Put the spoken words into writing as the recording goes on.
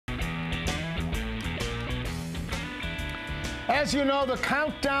As you know, the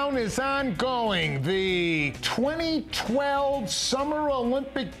countdown is ongoing. The 2012 Summer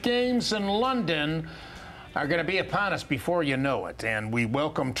Olympic Games in London are going to be upon us before you know it. And we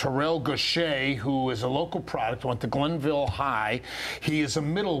welcome Terrell Gausha, who is a local product, went to Glenville High. He is a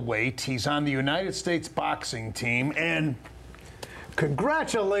middleweight. He's on the United States boxing team. And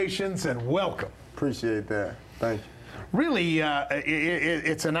congratulations and welcome. Appreciate that. Thank you. Really,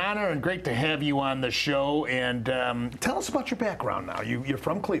 it's an honor and great to have you on the show. And tell us about your background now. You're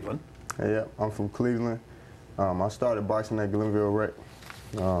from Cleveland. Yeah, I'm from Cleveland. I started boxing at Glenville Rec.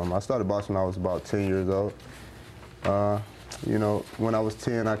 I started boxing when I was about 10 years old. You know, when I was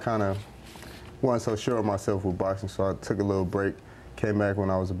 10, I kind of wasn't so sure of myself with boxing, so I took a little break. Came back when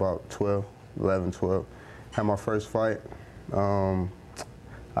I was about 11, 12. Had my first fight. I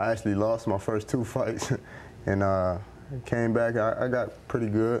actually lost my first 2 fights. And came back, I got pretty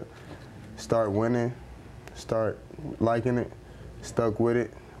good. Started winning, started liking it, stuck with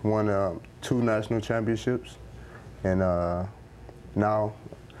it. Won 2 national championships. And now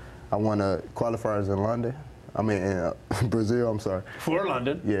I won qualifiers in London. I mean, in Brazil, I'm sorry. For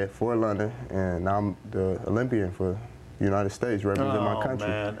London? Yeah, for London. And now I'm the Olympian for the United States, representing my country.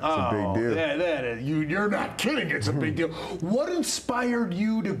 Man. It's a big deal. That is, you're not kidding. It's a big deal. What inspired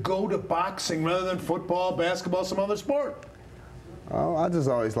you to go to boxing rather than football, basketball, some other sport? I just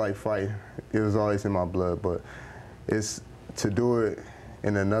always liked fighting. It was always in my blood, but it's to do it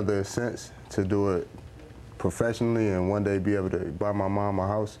in another sense, to do it professionally and one day be able to buy my mom a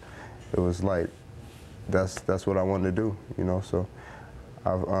house. It was like, that's what I wanted to do, you know. So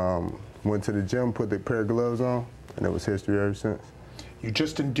I went to the gym, put the pair of gloves on, and it was history ever since. You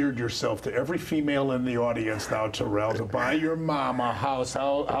just endeared yourself to every female in the audience now, Terrell, to buy your mom a house.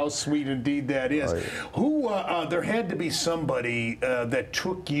 How sweet indeed that is. Oh, yeah. There had to be somebody that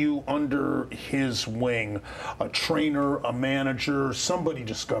took you under his wing, a trainer, a manager, somebody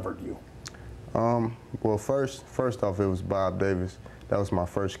discovered you. Well, first off, it was Bob Davis. That was my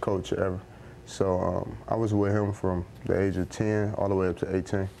first coach ever. So I was with him from the age of 10 all the way up to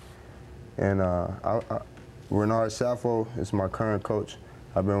 18. And Renard Sappho is my current coach.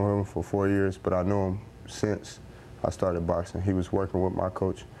 I've been with him for 4 years, but I knew him since I started boxing. He was working with my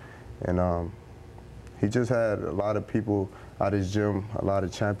coach. And he just had a lot of people at his gym, a lot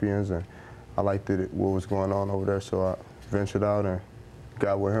of champions, and I liked what was going on over there, so I ventured out and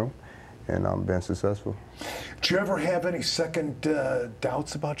got with him, and I've been successful. Did you ever have any second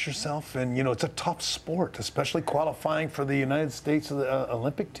doubts about yourself? And, you know, it's a tough sport, especially qualifying for the United States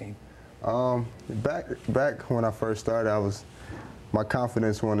Olympic team. Back when I first started, my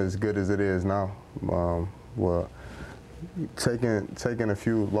confidence wasn't as good as it is now. Well, taking a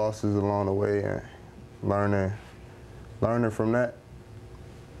few losses along the way and learning from that.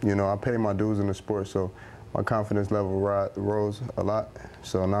 You know, I paid my dues in the sport, so my confidence level rose a lot.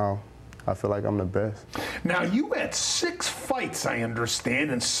 So now I feel like I'm the best. Now, you had 6 fights, I understand,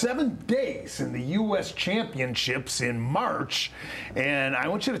 in 7 days in the U.S. Championships in March. And I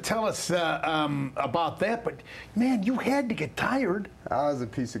want you to tell us about that. But, man, you had to get tired. I was a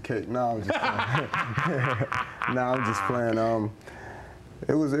piece of cake. No, I'm just playing. No, I'm just playing.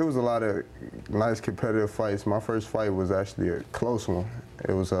 It was a lot of nice competitive fights. My first fight was actually a close one.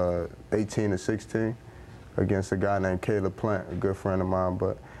 It was 18-16 against a guy named Caleb Plant, a good friend of mine.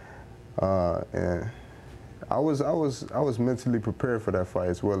 But and I was mentally prepared for that fight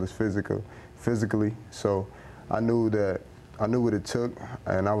as well as physically. So I knew what it took,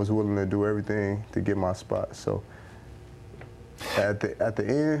 and I was willing to do everything to get my spot. So at the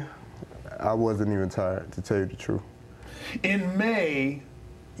end, I wasn't even tired, to tell you the truth. In May,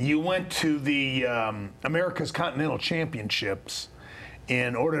 you went to the America's Continental Championships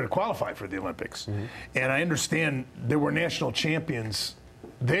in order to qualify for the Olympics. Mm-hmm. And I understand there were national champions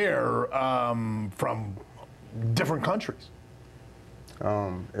there from different countries.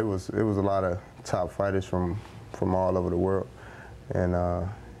 It was a lot of top fighters from all over the world, and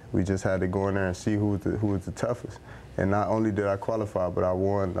we just had to go in there and see who was the toughest. And not only did I qualify, but I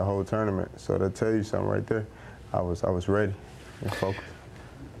won the whole tournament. So to tell you something right there, I was ready and focused.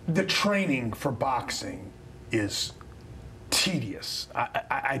 The training for boxing is tedious.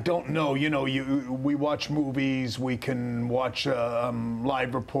 I don't know. You know, we watch movies, we can watch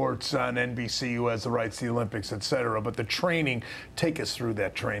live reports on NBC, who has the rights to the Olympics, etc. But the training, take us through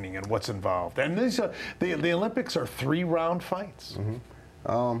that training and what's involved. And the Olympics are 3-round fights.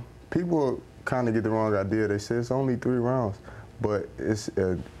 Mm-hmm. People kind of get the wrong idea. They say it's only 3 rounds, but it's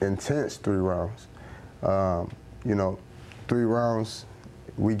an intense 3 rounds. You know, 3 rounds.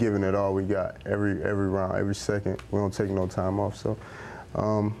 We giving it all we got every round, every second. We don't take no time off. So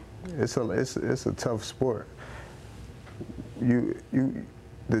it's a tough sport.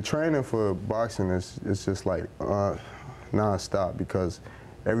 the training for boxing is just like non-stop, because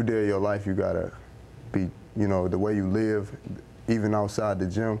every day of your life you gotta be, the way you live, even outside the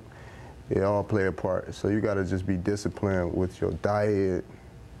gym, it all play a part. So you gotta just be disciplined with your diet,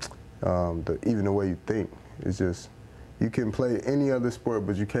 even the way you think. It's just, you can play any other sport,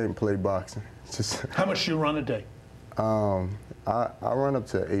 but you can't play boxing. It's just How much do you run a day? I run up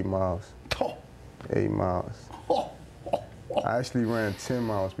to 8 miles. Oh. 8 miles. I actually ran 10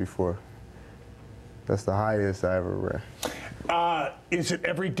 miles before. That's the highest I ever ran. Is it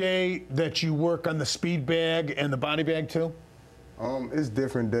every day that you work on the speed bag and the body bag too? It's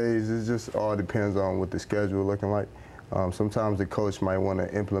different days. It just all depends on what the schedule looking like. Sometimes the coach might want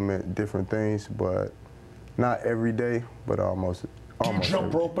to implement different things, but not every day, but almost. Do you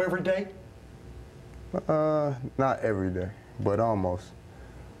jump rope every day? Not every day, but almost.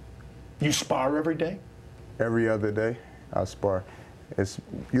 You spar every day? Every other day, I spar. It's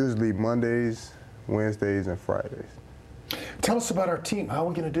usually Mondays, Wednesdays, and Fridays. Tell us about our team. How are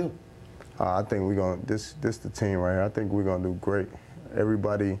we going to do? I think we're going to, this the team right here, I think we're going to do great.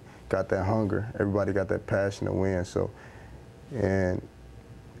 Everybody got that hunger. Everybody got that passion to win. So, and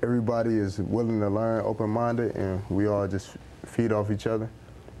everybody is willing to learn, open-minded, and we all just feed off each other.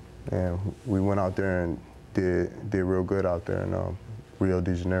 And we went out there and did real good out there in Rio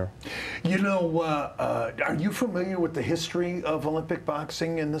de Janeiro. You know, are you familiar with the history of Olympic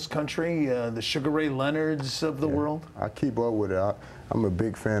boxing in this country, the Sugar Ray Leonards of the world? I keep up with it. I'm a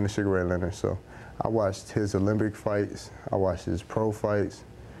big fan of Sugar Ray Leonard, so I watched his Olympic fights. I watched his pro fights.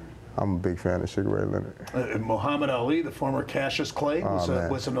 I'm a big fan of Sugar Ray Leonard. Muhammad Ali, the former Cassius Clay,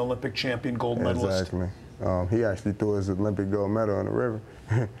 was an Olympic champion, gold medalist. Exactly. He actually threw his Olympic gold medal in the river,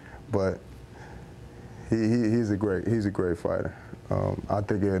 but he's a great fighter. I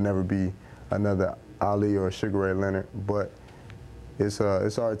think it'll never be another Ali or Sugar Ray Leonard, but it's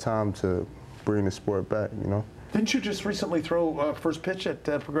our time to bring the sport back, Didn't you just recently throw first pitch at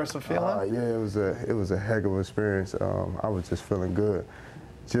Progressive Field? Yeah, it was a heck of an experience. I was just feeling good.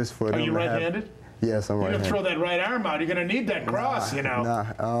 Just for Are you right-handed? Yes, I'm right-handed. You're gonna throw that right arm out. You're gonna need that cross,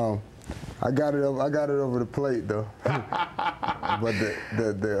 Nah, I got it over the plate though, but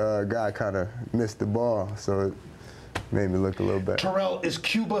the guy kind of missed the ball, so it made me look a little bad. Terrell, is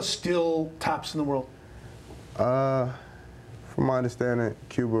Cuba still tops in the world? From my understanding,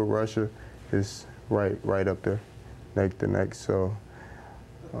 Cuba, Russia is right up there, neck to neck. So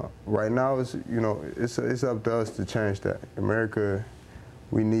right now, it's up to us to change that. America,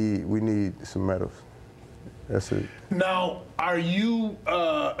 we need some medals. That's it. Now, are you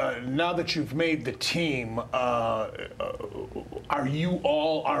now that you've made the team? Are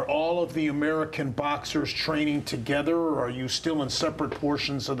all of the American boxers training together, or are you still in separate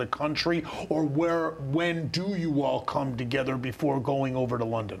portions of the country, or when do you all come together before going over to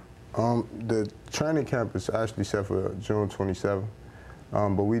London? The training camp is actually set for June 27th,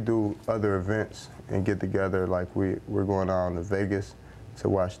 but we do other events and get together. Like we're going down to Vegas to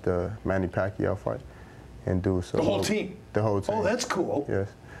watch the Manny Pacquiao fight and do some. The whole team? The whole team. Oh, that's cool. Yes.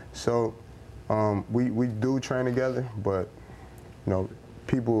 So we do train together, but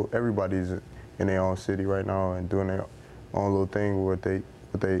everybody's in their own city right now and doing their own little thing with they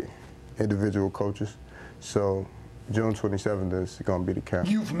individual coaches. So June 27th is going to be the camp.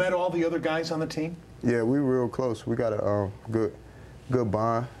 You've met all the other guys on the team? Yeah, we're real close. We got a good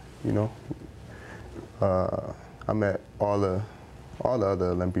bond, I met all the other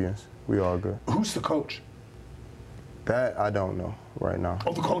Olympians. We all good. Who's the coach? That I don't know right now.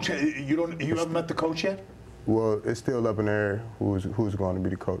 Oh, the coach. You haven't met the coach yet? Well, it's still up in the air who's going to be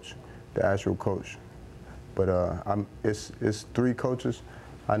the coach, the actual coach. But it's 3 coaches.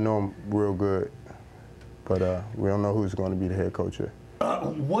 I know them real good, but we don't know who's going to be the head coach yet.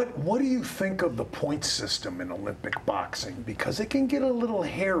 What do you think of the point system in Olympic boxing? Because it can get a little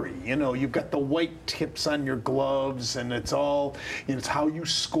hairy. You've got the white tips on your gloves, and it's how you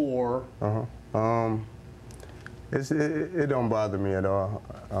score. It don't bother me at all.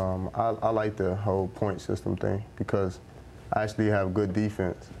 I like the whole point system thing because I actually have good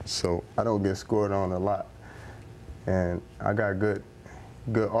defense, so I don't get scored on a lot, and I got good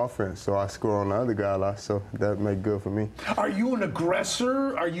offense, so I score on the other guy a lot, so that make good for me. Are you an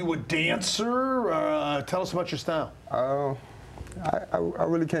aggressor? Are you a dancer? Tell us about your style. I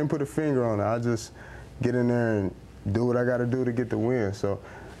really can't put a finger on it. I just get in there and do what I got to do to get the win. So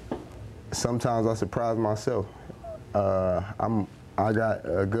sometimes I surprise myself. I got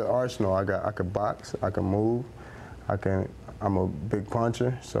a good arsenal. I can box. I can move. I'm a big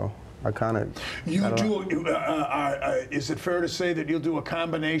puncher, so I kind of. Is it fair to say that you'll do a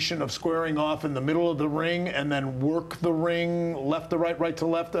combination of squaring off in the middle of the ring and then work the ring left to right, right to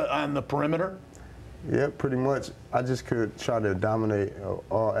left on the perimeter? Yeah, pretty much. I just could try to dominate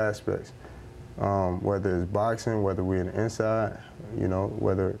all aspects, whether it's boxing, whether we're in the inside, you know,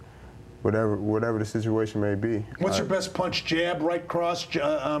 whatever the situation may be. What's your best punch? Jab, right cross? All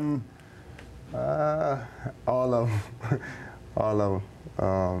of them. All of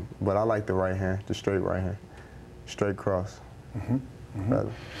them. But I like the right hand, the straight right hand, straight cross.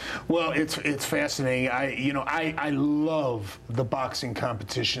 Well, it's fascinating. I love the boxing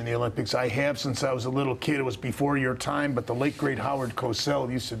competition in the Olympics. I have since I was a little kid. It was before your time, but the late great Howard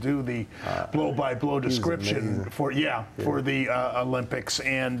Cosell used to do the blow-by-blow description for the Olympics,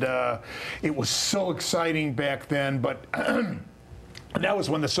 and it was so exciting back then. But that was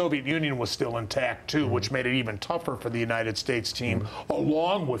when the Soviet Union was still intact, too, which made it even tougher for the United States team,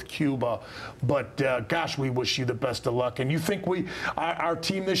 along with Cuba. But, gosh, we wish you the best of luck. And you think our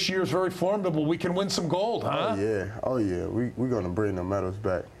team this year is very formidable. We can win some gold, huh? Oh, yeah. We're going to bring the medals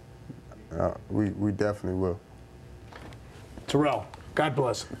back. We definitely will. Terrell, God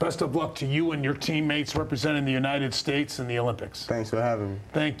bless. Best of luck to you and your teammates representing the United States in the Olympics. Thanks for having me.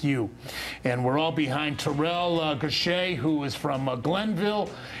 Thank you. And we're all behind Terrell Gausha, who is from Glenville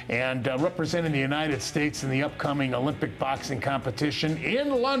and representing the United States in the upcoming Olympic boxing competition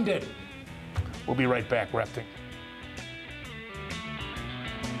in London. We'll be right back, Refting.